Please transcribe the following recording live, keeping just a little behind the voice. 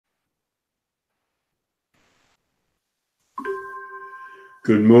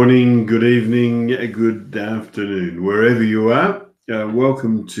Good morning, good evening, good afternoon, wherever you are.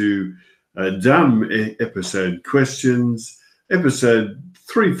 Welcome to Dumb Episode Questions, episode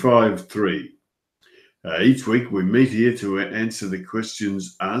 353. Each week we meet here to answer the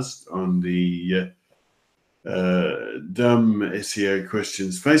questions asked on the Dumb SEO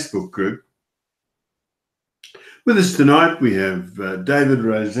Questions Facebook group. With us tonight we have David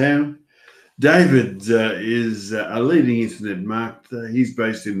Rozan. David is a leading internet marketer. He's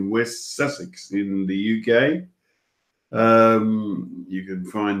based in West Sussex in the UK. You can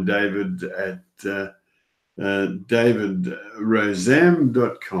find David at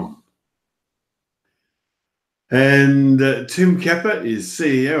davidrozan.com. And Tim Capper is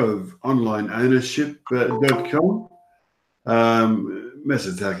CEO of onlineownership.com.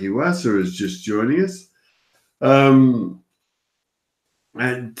 Masataki Wasa is just joining us.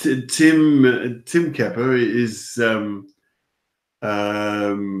 And Tim Capper is a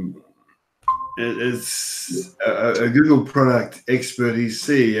Google product expert. He's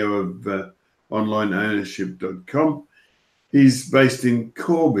CEO of onlineownership.com. He's based in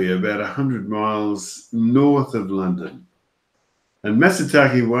Corby, about 100 miles north of London. And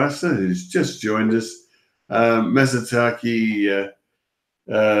Masataki Wasa, who's just joined us, Masataki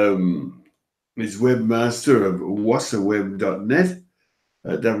is webmaster of wasaweb.net.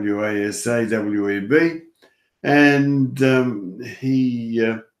 WASAWEB, and he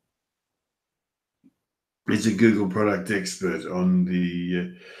is a Google product expert on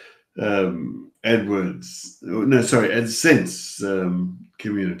the AdSense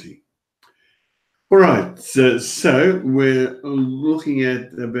community. All right, so we're looking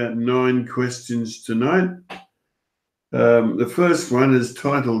at about 9 questions tonight. The first one is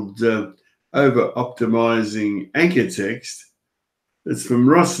titled Over-Optimizing Anchor Text. It's from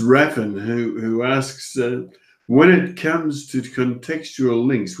Ross Raffin, who asks, when it comes to contextual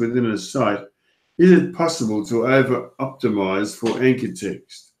links within a site, is it possible to over-optimize for anchor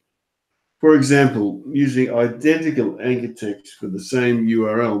text? For example, using identical anchor text for the same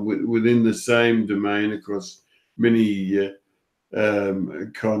URL within the same domain across many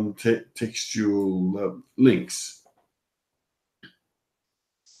contextual links.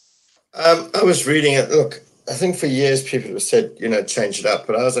 I was reading it. Look, I think for years people have said, change it up,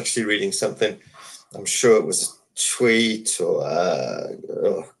 but I was actually reading something. I'm sure it was a tweet or,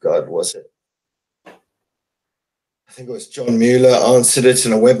 was it? I think it was John Mueller answered it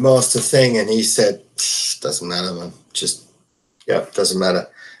in a webmaster thing, and he said, doesn't matter, man. Doesn't matter.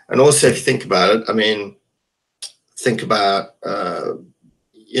 And also, if you think about it, think about,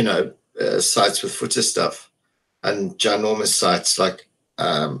 sites with footer stuff and ginormous sites like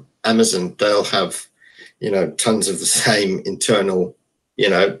Amazon. They'll have tons of the same internal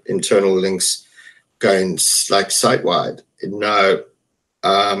links going like site-wide. No,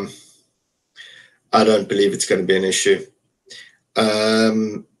 I don't believe it's going to be an issue.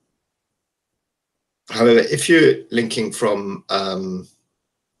 However, if you're linking from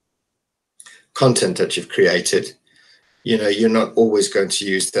content that you've created, you're not always going to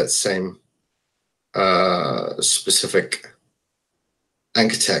use that same specific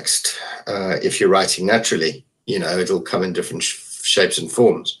anchor text. If you're writing naturally, it'll come in different shapes and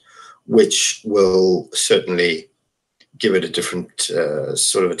forms, which will certainly give it a different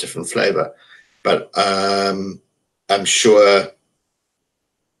sort of a different flavor. But I'm sure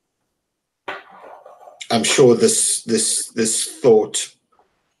this thought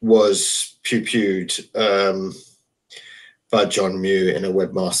was poo-pooed by John Mew in a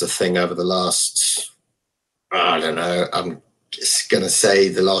webmaster thing over the last, I don't know, I'm just going to say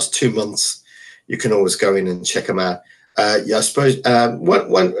the last 2 months. You can always go in and check them out. I suppose,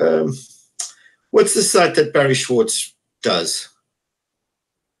 what's the site that Barry Schwartz does?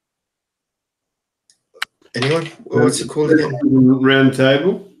 Anyone? What's it called again?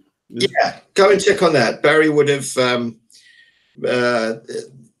 Roundtable? Yeah, go and check on that. Barry would have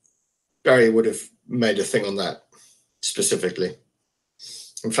made a thing on that specifically.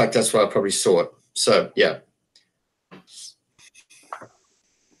 In fact, that's where I probably saw it. So, yeah.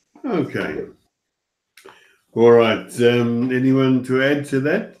 Okay. All right. Anyone to add to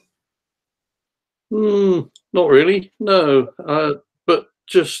that? Not really, no. But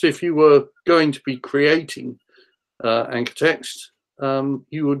just if you were going to be creating anchor text,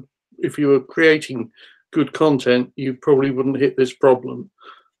 if you were creating good content, you probably wouldn't hit this problem.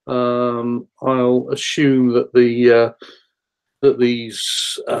 I'll assume that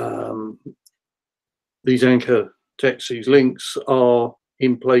these anchor text, these links are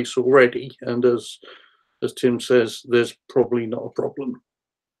in place already, and as Tim says, there's probably not a problem.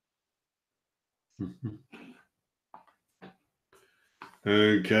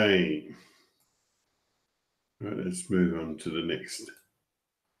 Okay. Right, let's move on to the next.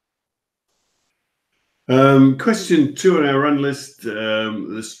 Question 2 on our run list,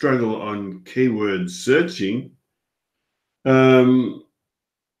 the struggle on keyword searching.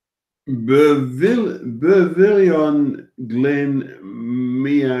 Bervillion Glen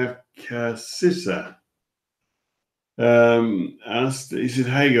Miakasissa asked, he said,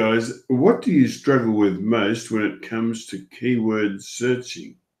 hey guys, what do you struggle with most when it comes to keyword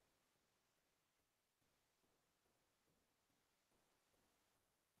searching?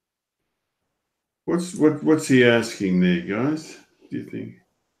 What's he asking there, guys? Do you think?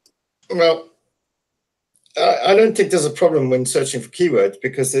 Well, I don't think there's a problem when searching for keywords,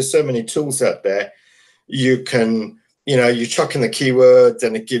 because there's so many tools out there. You can, you chuck in the keyword,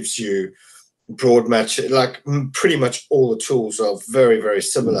 then it gives you broad match. Like pretty much all the tools are very, very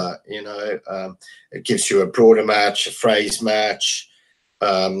similar. It gives you a broader match, a phrase match.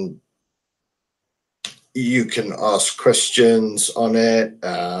 You can ask questions on it.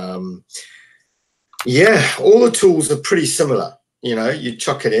 Yeah, all the tools are pretty similar. You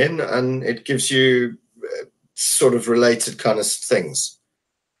chuck it in and it gives you sort of related kind of things.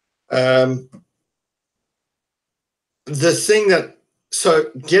 The thing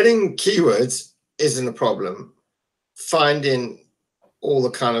so getting keywords isn't a problem. Finding all the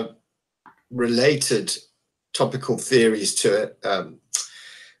kind of related topical theories to it,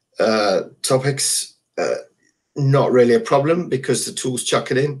 topics, not really a problem, because the tools chuck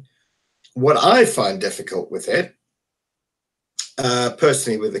it in. What I find difficult with it,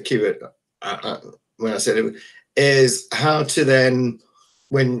 personally, with the keyword, when I said it, is how to then,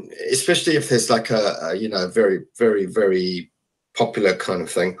 especially if there's like a very, very, very popular kind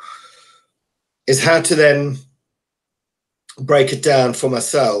of thing, is how to then break it down for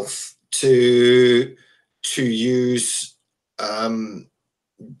myself to use in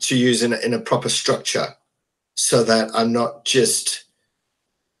a proper structure, so that I'm not just,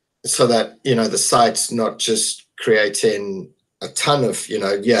 so that the site's not just creating a ton of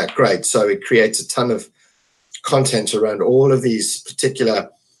great, so it creates a ton of content around all of these particular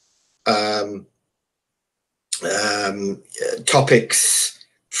topics,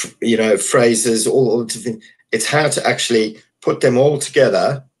 phrases, all different. It's how to actually put them all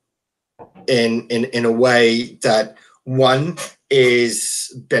together in a way that, one,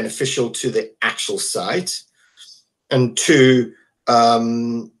 is beneficial to the actual site, and two,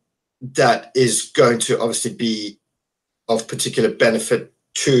 that is going to obviously be of particular benefit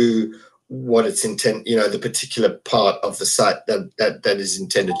to what it's intended, the particular part of the site that is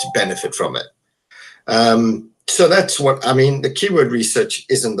intended to benefit from it. So that's what I mean. The keyword research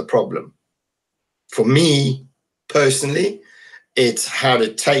isn't the problem. For me personally, it's how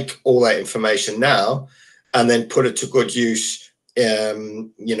to take all that information now and then put it to good use.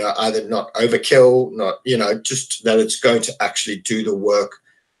 Either not overkill, not, just that it's going to actually do the work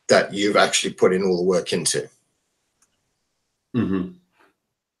that you've actually put in all the work into. Mm-hmm.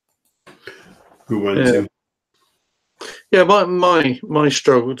 Good one, Tim. Yeah, my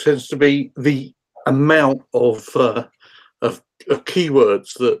struggle tends to be the amount of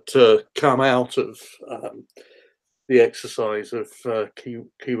keywords that come out of the exercise of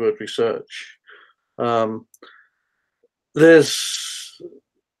keyword research. There's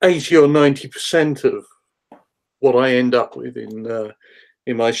 80 or 90% of what I end up with in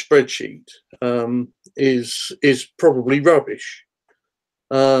my spreadsheet is probably rubbish,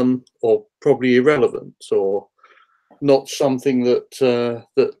 or probably irrelevant, or not something that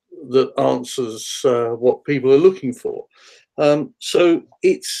answers what people are looking for. So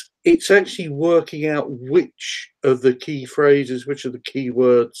it's actually working out which of the key phrases, which of the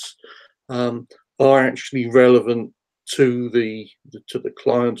keywords are actually relevant to the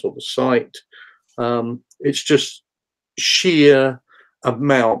client or the site. It's just sheer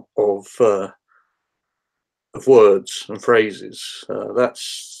amount of words and phrases.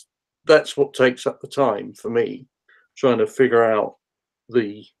 That's what takes up the time for me, trying to figure out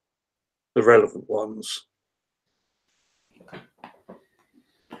the relevant ones.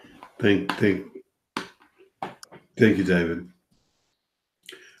 Thank you, David.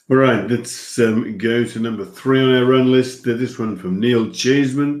 All right, let's go to number 3 on our run list. This one from Neil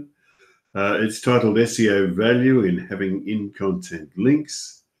Cheeseman. It's titled SEO Value in Having In-Content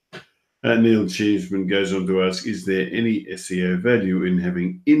Links. Neil Cheeseman goes on to ask, is there any SEO value in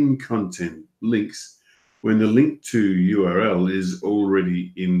having in-content links when the link to URL is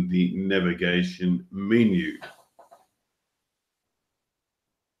already in the navigation menu?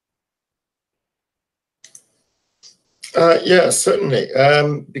 Yeah, certainly.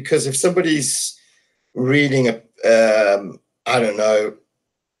 Because if somebody's reading I don't know.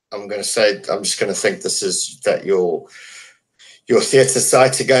 I'm just going to think this is that your theatre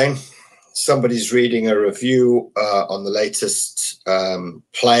site again. Somebody's reading a review on the latest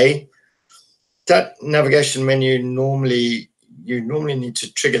play. That navigation menu you normally need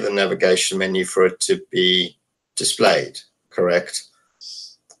to trigger the navigation menu for it to be displayed, correct?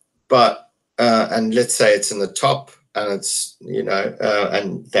 But and let's say it's in the top and it's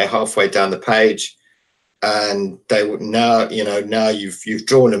and they're halfway down the page, and they would now you've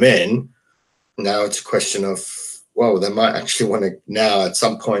drawn them in. Now it's a question of, well, they might actually want to now at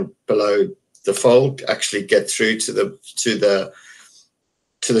some point below the fold actually get through to the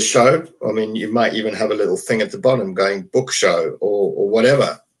show. I mean, you might even have a little thing at the bottom going book show or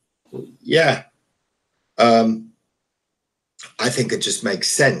whatever. Yeah. I think it just makes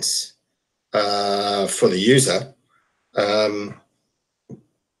sense for the user.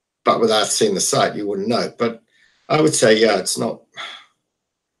 But without seeing the site, you wouldn't know. But I would say, yeah, it's not.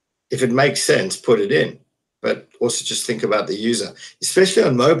 If it makes sense, put it in. But also just think about the user, especially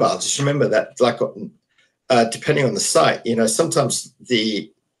on mobile. Just remember that, like, depending on the site, sometimes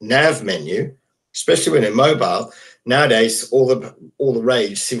the nav menu, especially when in mobile, nowadays all the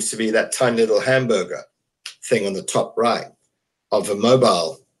rage seems to be that tiny little hamburger thing on the top right of a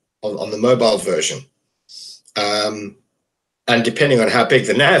mobile, on the mobile version. And depending on how big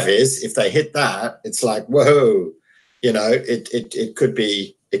the nav is, if they hit that, it's like, whoa, it could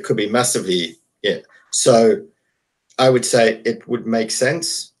be massively, yeah. So I would say it would make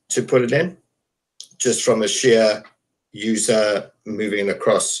sense to put it in, just from a sheer user moving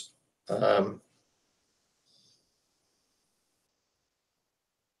across. Thank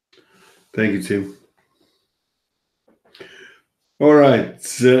you, Tim. All right,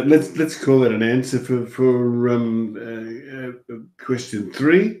 so let's call that an answer for question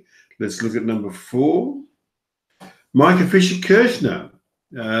 3. Let's look at number 4. Micah Fisher-Kirshner.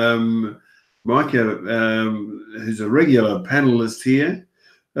 Micah, who's a regular panelist here,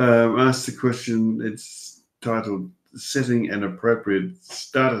 asked the question. It's titled "Setting an Appropriate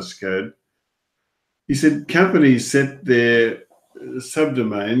Status Code." He said companies set their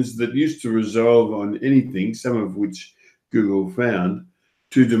subdomains that used to resolve on anything, some of which Google found,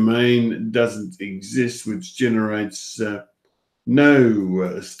 to domain doesn't exist, which generates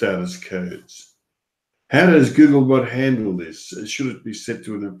no status codes. How does Googlebot handle this? Should it be set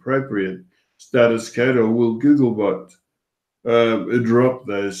to an appropriate status code, or will Googlebot drop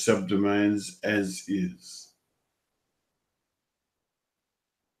those subdomains as is?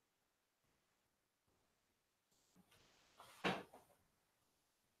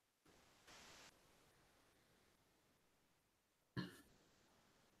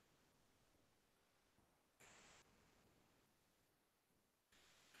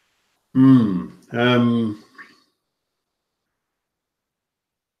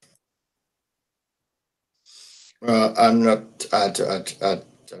 I'm not. I don't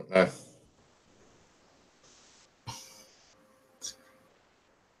know.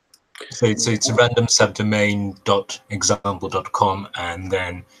 So it's a random subdomain.example.com, and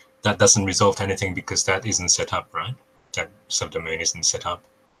then that doesn't resolve anything because that isn't set up, right? That subdomain isn't set up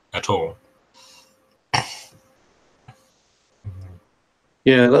at all.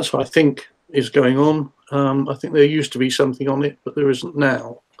 Yeah, that's what I think is going on. I think there used to be something on it, but there isn't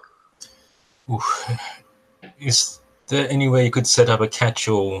now. Oof. Is there any way you could set up a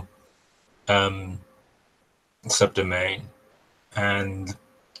catch-all subdomain and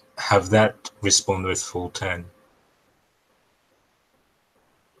have that respond with full 10?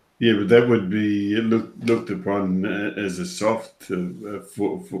 Yeah, but that would be looked upon as a soft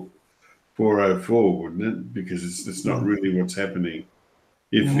 404, wouldn't it? Because it's not really what's happening.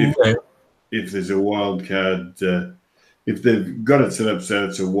 If there's a wildcard, if they've got it set up so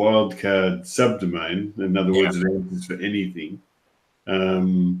it's a wildcard subdomain, in other words, it answers for anything. I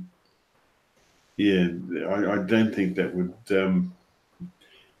don't think that would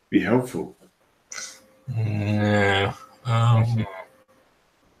be helpful. No.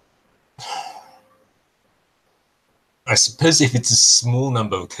 I suppose if it's a small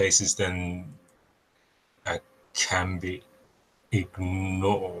number of cases, then that can be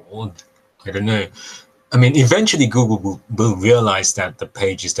ignored. I don't know. I mean, eventually Google will realize that the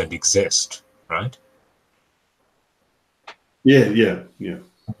pages don't exist, right? Yeah.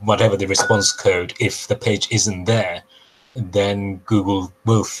 Whatever the response code, if the page isn't there, then Google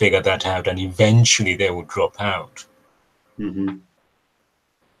will figure that out, and eventually they will drop out. Mm-hmm.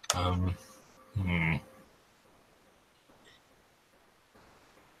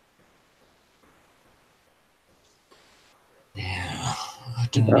 Yeah, I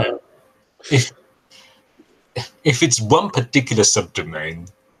don't know. If if it's one particular subdomain,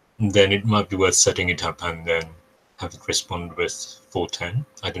 then it might be worth setting it up and then have it respond with 410.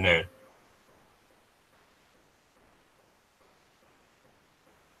 I don't know.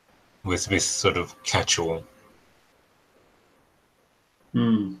 With sort of catch-all.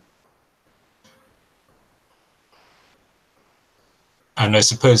 Hmm. And I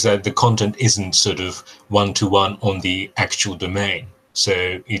suppose that the content isn't sort of one-to-one on the actual domain.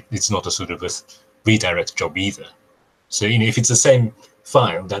 So it's not a sort of a redirect job either. So, if it's the same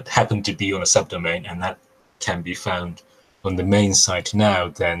file that happened to be on a subdomain and that can be found on the main site now,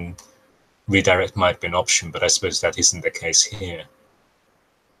 then redirect might be an option, but I suppose that isn't the case here.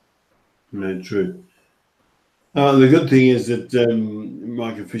 No, true. The good thing is that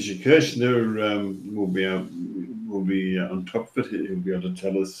Michael Fisher-Kirchner will be on top of it. He'll be able to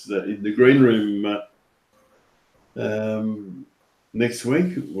tell us in the green room next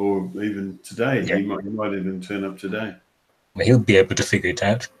week, or even today. Yeah. He might even turn up today. He'll be able to figure it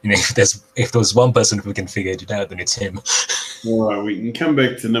out. If there's one person who can figure it out, then it's him. All right, we can come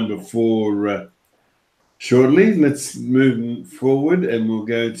back to number 4 shortly. Let's move forward, and we'll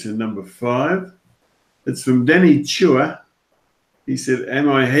go to number 5. It's from Danny Chua. He said, "Am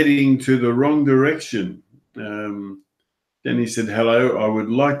I heading to the wrong direction?" Danny said, "Hello, I would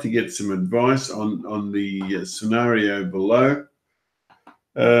like to get some advice on the scenario below.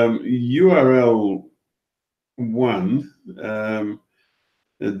 URL 1,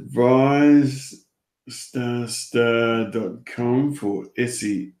 advise**.com for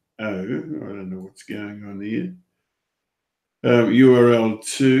SEO. I don't know what's going on here. URL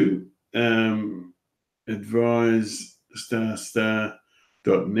 2,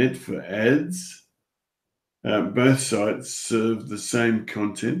 advise**.net for ads. Both sites serve the same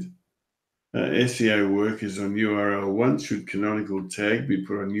content. SEO workers on URL 1. Should canonical tag be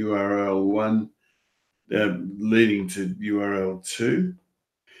put on URL 1 leading to URL 2?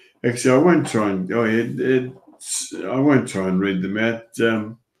 Actually, I won't try and I won't try and read them out.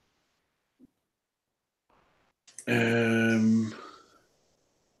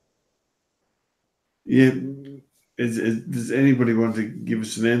 Yeah, does anybody want to give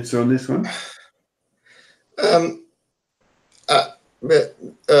us an answer on this one?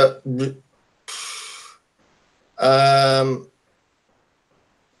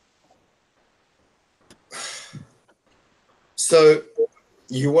 So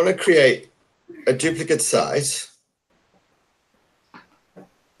you want to create a duplicate site,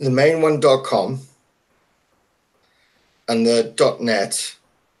 the main one .com and the .net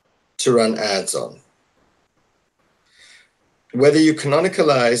to run ads on. Whether you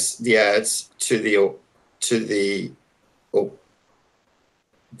canonicalize the ads to the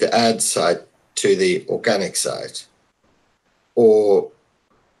ad site to the organic site, or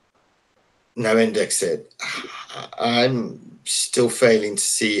no index it, I'm still failing to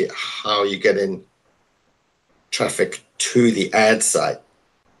see how you get in traffic to the ad site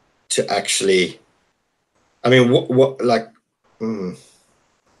to actually, I mean,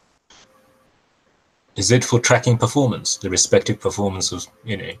 Is it for tracking performance, the respective performance of,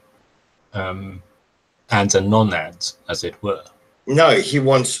 ads and non-ads, as it were? No, he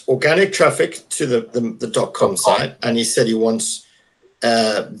wants organic traffic to the .com site, and he said he wants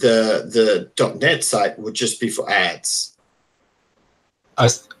the .net site would just be for ads.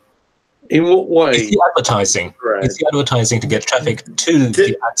 In what way? Is he advertising? Right. Is he advertising to get traffic to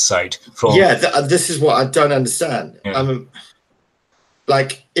the ad site from? Yeah, this is what I don't understand. Yeah.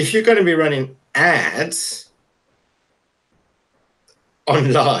 Like, if you're going to be running ads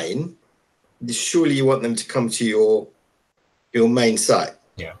online, surely you want them to come to your main site.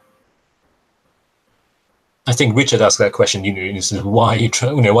 Yeah. I think Richard asked that question. This is why you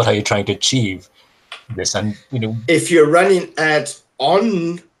what are you trying to achieve? This, and if you're running ads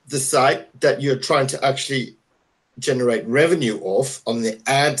on the site that you're trying to actually generate revenue off on the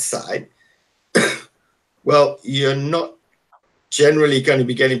ad side, well, you're not generally going to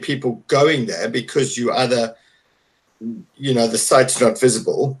be getting people going there because you either, the site's not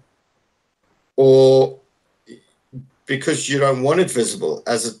visible, or because you don't want it visible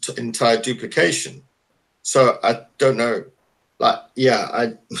as an entire duplication. So I don't know.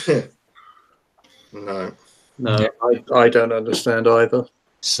 No. No, I don't understand either.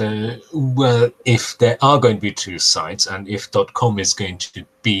 So, well, if there are going to be two sites, and if .com is going to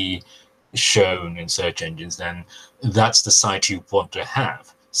be shown in search engines, then that's the site you want to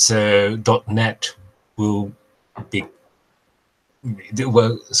have. So .net will be,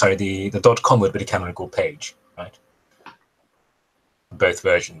 the .com would be the canonical page, right? Both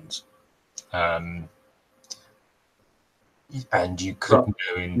versions. And you could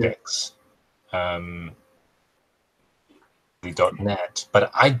no index. .net.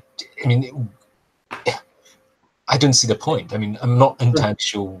 But I mean, I don't see the point. I mean, I'm not entirely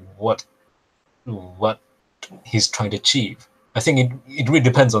sure what he's trying to achieve. I think it really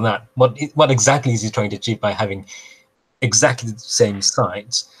depends on that. What exactly is he trying to achieve by having exactly the same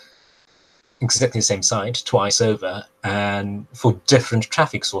site twice over, and for different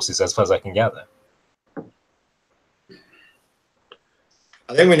traffic sources, as far as I can gather?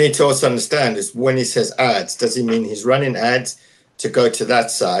 I think we need to also understand is when he says ads, does he mean he's running ads to go to that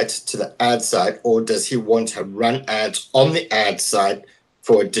site, to the ad site, or does he want to run ads on the ad site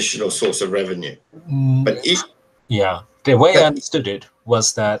for additional source of revenue? But yeah, the way I understood it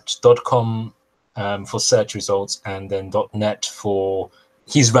was that .com for search results, and then .net for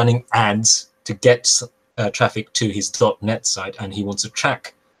he's running ads to get traffic to his .net site, and he wants to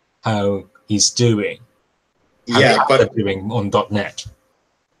track how he's doing. Doing on .net.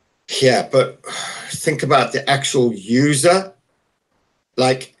 Yeah, but think about the actual user.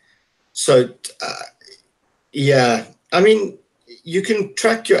 Like, so, yeah, I mean, you can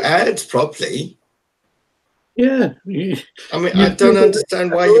track your ads properly. Yeah. I mean, I don't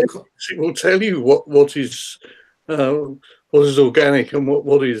understand why you can't. It will tell you what is organic and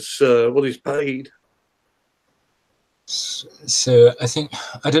what is paid. So I think,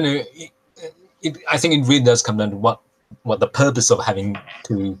 I don't know, I think it really does come down to what the purpose of having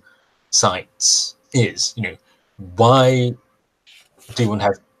two sites is. You know, why do you want to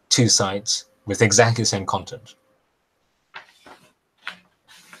have two sites with exactly the same content?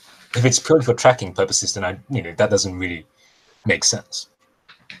 If it's purely for tracking purposes, then that doesn't really make sense.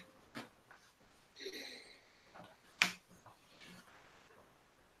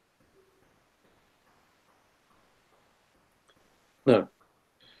 No,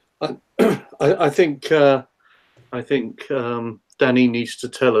 I think Danny needs to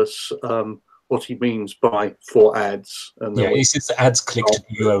tell us what he means by for ads. And yeah, it's the ads click to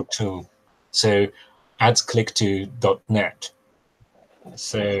URL tool. So ads click to .net.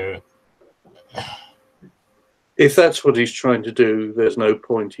 So if that's what he's trying to do, there's no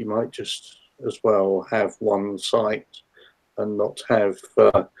point. He might just as well have one site and not have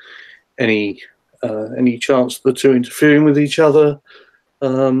any chance of the two interfering with each other,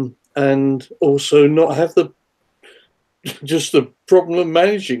 and also not have the problem of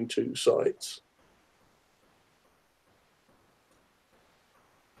managing two sites.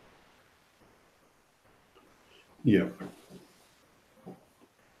 Yeah.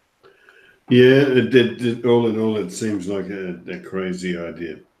 Yeah, all in all, it seems like a crazy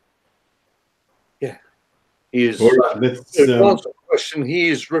idea. Yeah, he is. All right, let's to answer the question, he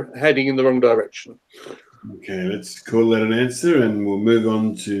is heading in the wrong direction. Okay, let's call that an answer, and we'll move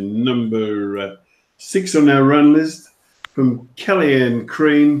on to number 6 on our run list from Kellyanne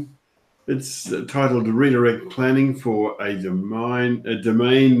Crean. It's titled "Redirect Planning for a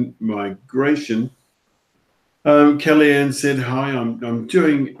Domain Migration." Kellyanne said, "Hi, I'm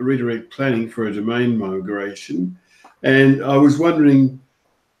doing redirect planning for a domain migration, and I was wondering,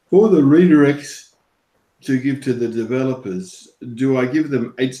 for the redirects to give to the developers, do I give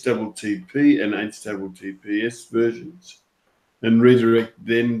them HTTP and HTTPS versions and redirect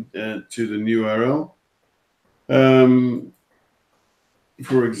them to the new URL?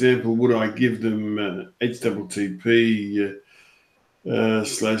 For example, would I give them HTTP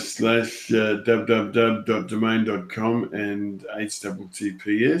 //www.domain.com and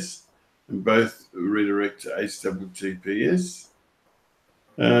HTTPS, and both redirect to HTTPS?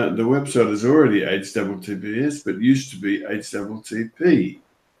 The website is already HTTPS, but used to be HTTP.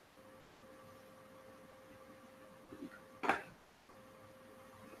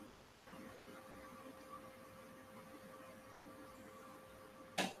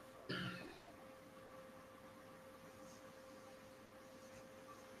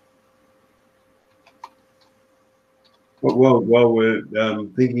 While we're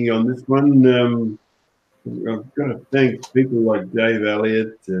thinking on this one, I've got to thank people like Dave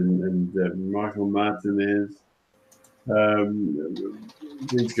Elliott and Michael Martinez.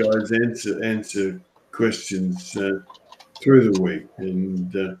 These guys answer questions through the week,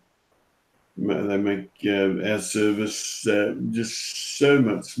 and they make our service just so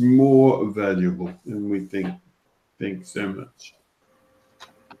much more valuable, and we think so much.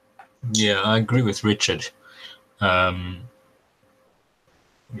 Yeah, I agree with Richard.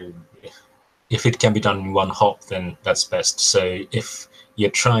 If it can be done in one hop, then that's best. So if the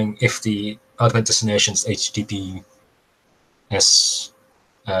ultimate destination is HTTPS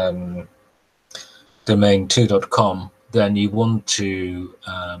domain2.com, then you want to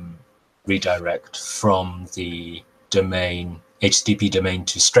redirect from the domain HTTP domain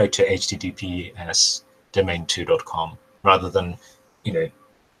straight to HTTPS domain2.com. rather than,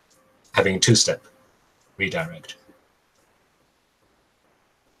 having a two-step redirect.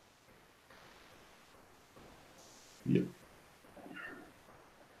 Yep.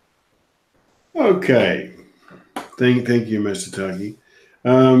 Okay. Thank you, Mr. Taki.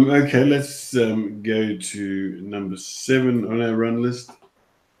 Okay, let's go to number 7 on our run list.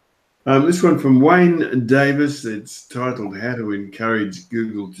 This one from Wayne Davis. It's titled "How to Encourage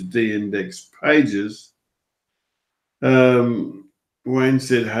Google to De-index Pages." Wayne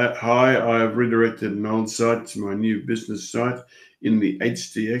said, "Hi, I have redirected an old site to my new business site in the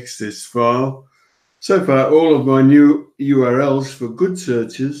htaccess file. So far, all of my new URLs for good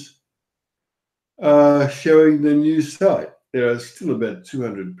searches are showing the new site. There are still about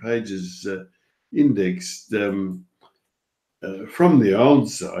 200 pages indexed from the old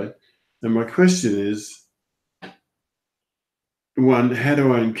site. And my question is, 1, how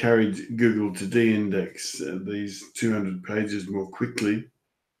do I encourage Google to de-index these 200 pages more quickly?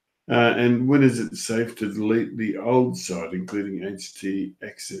 And when is it safe to delete the old site, including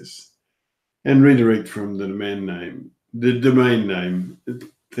htaccess, and redirect from the domain name?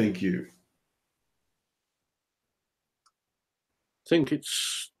 Thank you." I think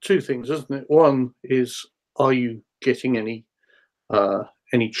it's two things, isn't it? One is, are you getting any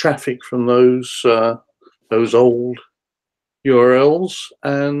traffic from those old URLs,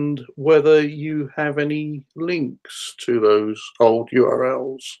 and whether you have any links to those old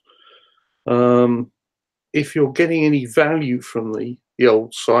URLs. If you're getting any value from the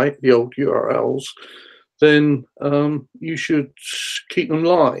old site, the old URLs, then you should keep them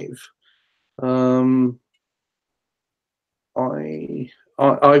live. I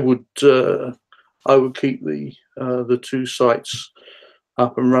would keep the two sites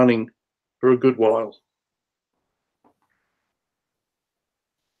up and running for a good while.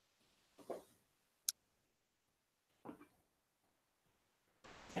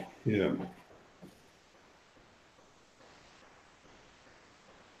 Yeah.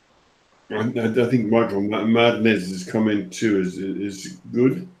 I think Michael Martinez's comment too is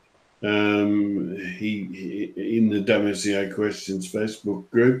good. He in the Dumb SEO Questions Facebook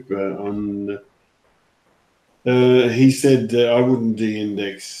group he said, "I wouldn't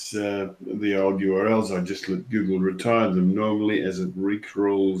de-index the old URLs. I just let Google retire them normally as it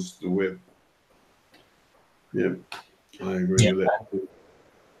recrawls the web." Yeah, I agree with that.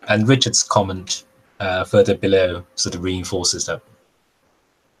 And Richard's comment further below sort of reinforces that.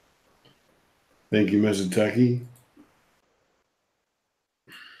 Thank you, Masataki.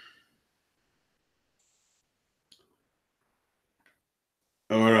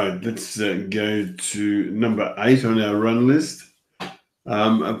 All right, let's go to number 8 on our run list.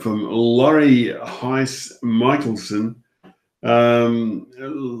 From Laurie Heiss Michelson.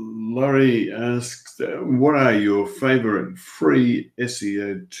 Laurie asks, what are your favorite free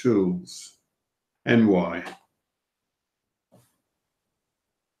SEO tools and why?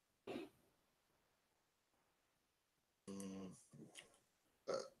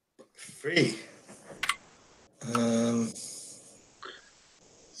 Free.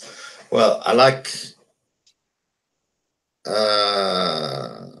 Well, I like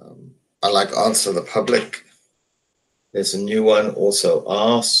Answer the Public. There's a new one, also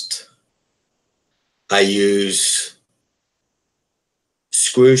Asked. I use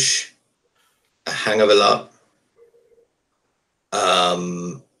Squoosh a hang of a lot.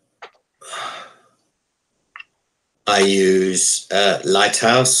 I use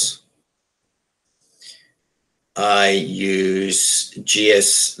Lighthouse. I use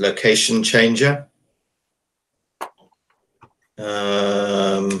GS Location Changer.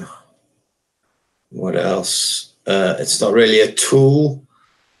 What else? It's not really a tool,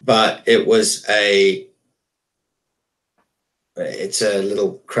 but it's a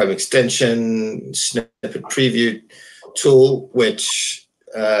little Chrome extension snippet preview tool, which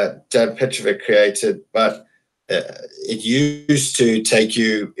Dan Petrovic created, but it used to take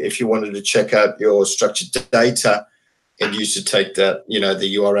you, if you wanted to check out your structured data, it used to take the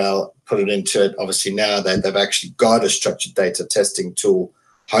URL, put it into it. Obviously now they've actually got a structured data testing tool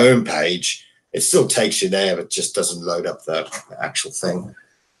homepage. It still takes you there, but just doesn't load up the actual thing.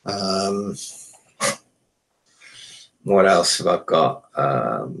 What else have I got?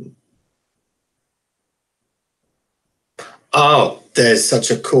 Oh, there's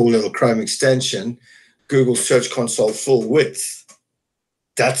such a cool little Chrome extension, Google Search Console Full Width.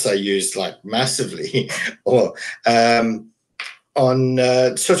 That's I used like massively. Or on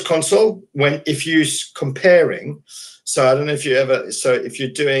Search Console, if you're comparing, so I don't know if you ever, so if you're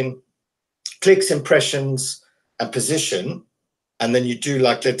doing clicks, impressions, and position, and then you do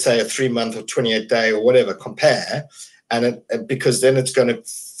like, let's say a 3-month or 28-day or whatever compare, and because then it's going to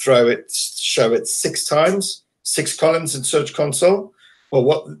show it 6 times, 6 columns in Search Console. Well,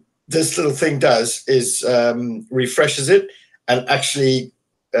 what this little thing does is refreshes it and actually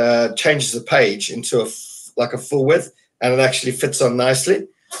changes the page into like a full width, and it actually fits on nicely.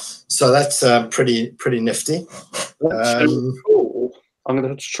 So that's pretty nifty. Cool. I'm going to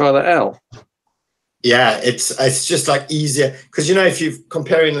have to try that out. Yeah, it's just like easier, because if you're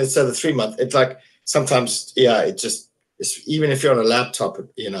comparing, let's say, the 3-month, it's like sometimes it's even if you're on a laptop,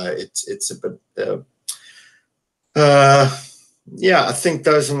 it's a bit. I think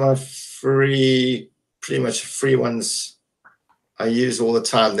those are my pretty much free ones I use all the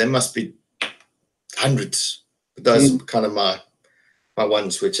time. There must be hundreds, but those are kind of my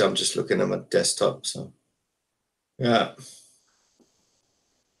ones which I'm just looking at my desktop. So yeah.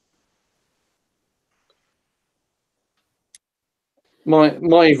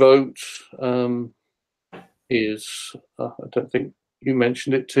 My vote is I don't think you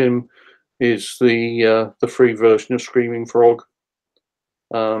mentioned it, Tim, is the free version of Screaming Frog.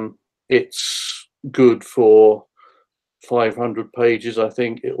 It's good for 500 pages. I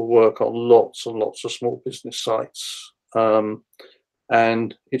think it will work on lots and lots of small business sites,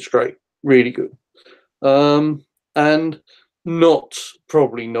 and it's great, really good, and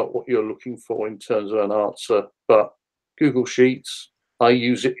probably not what you're looking for in terms of an answer, but Google Sheets, I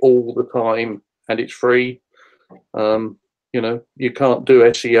use it all the time, and it's free. You can't do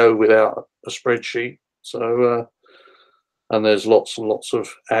SEO without a spreadsheet. So, and there's lots and lots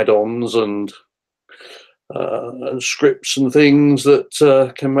of add-ons and scripts and things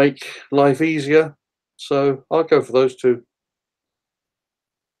that can make life easier. So I'll go for those two.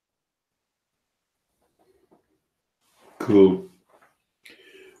 Cool.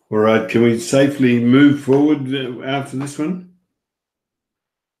 All right, can we safely move forward after this one?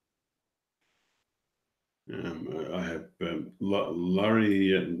 I have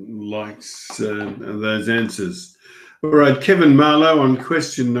Laurie likes those answers. All right, Kevin Marlowe on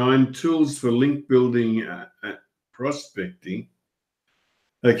question 9, tools for link building prospecting.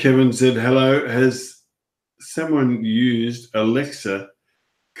 Kevin said, hello, has someone used Alexa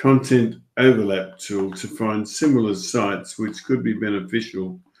content overlap tool to find similar sites which could be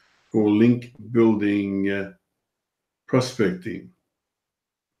beneficial for link building prospecting?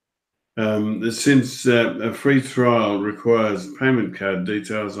 Since a free trial requires payment card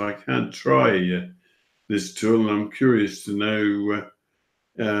details, I can't try this tool, and I'm curious to know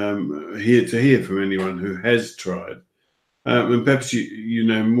hear from anyone who has tried. And perhaps you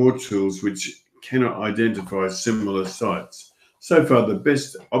know more tools which cannot identify similar sites. So far, the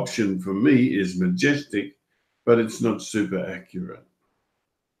best option for me is Majestic, but it's not super accurate.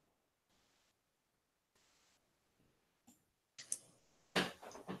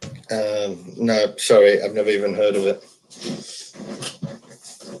 No, sorry, I've never even heard of it.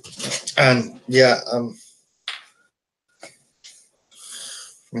 And yeah.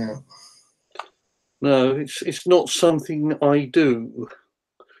 No, it's not something I do,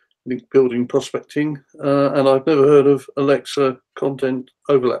 link building prospecting, and I've never heard of Alexa content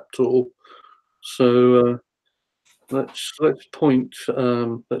overlap tool. So let's point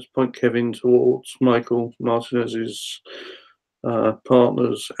Kevin towards Michael Martinez's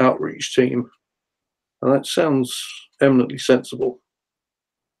partners outreach team, and that sounds eminently sensible.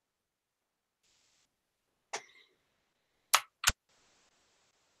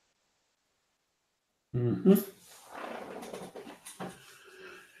 Mm-hmm.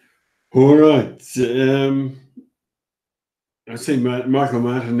 All right. I see Michael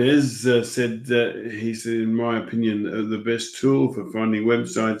Martinez said he's, in my opinion, the best tool for finding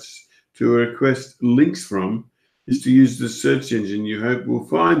websites to request links from is to use the search engine you hope will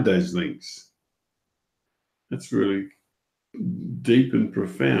find those links. That's really deep and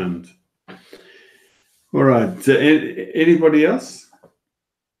profound. All right. Anybody else?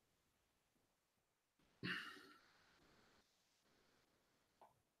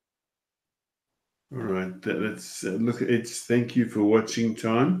 All right, let's look at it. Thank you for watching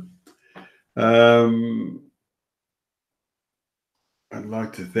time. I'd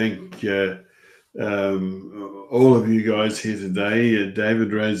like to thank all of you guys here today, David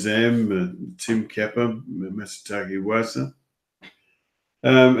Rozam, Tim Kappa, Masataki Wasa,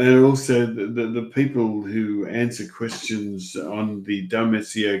 and also the people who answer questions on the Dumb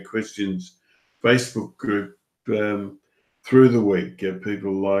SEO Questions Facebook group through the week.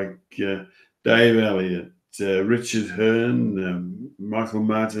 People like Dave Elliott, Richard Hearn, Michael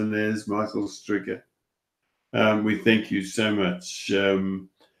Martinez, Michael Stricker. We thank you so much.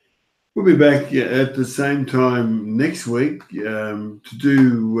 We'll be back at the same time next week to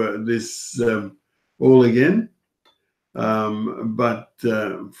do this all again. But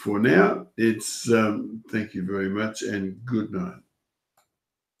for now, it's thank you very much and good night.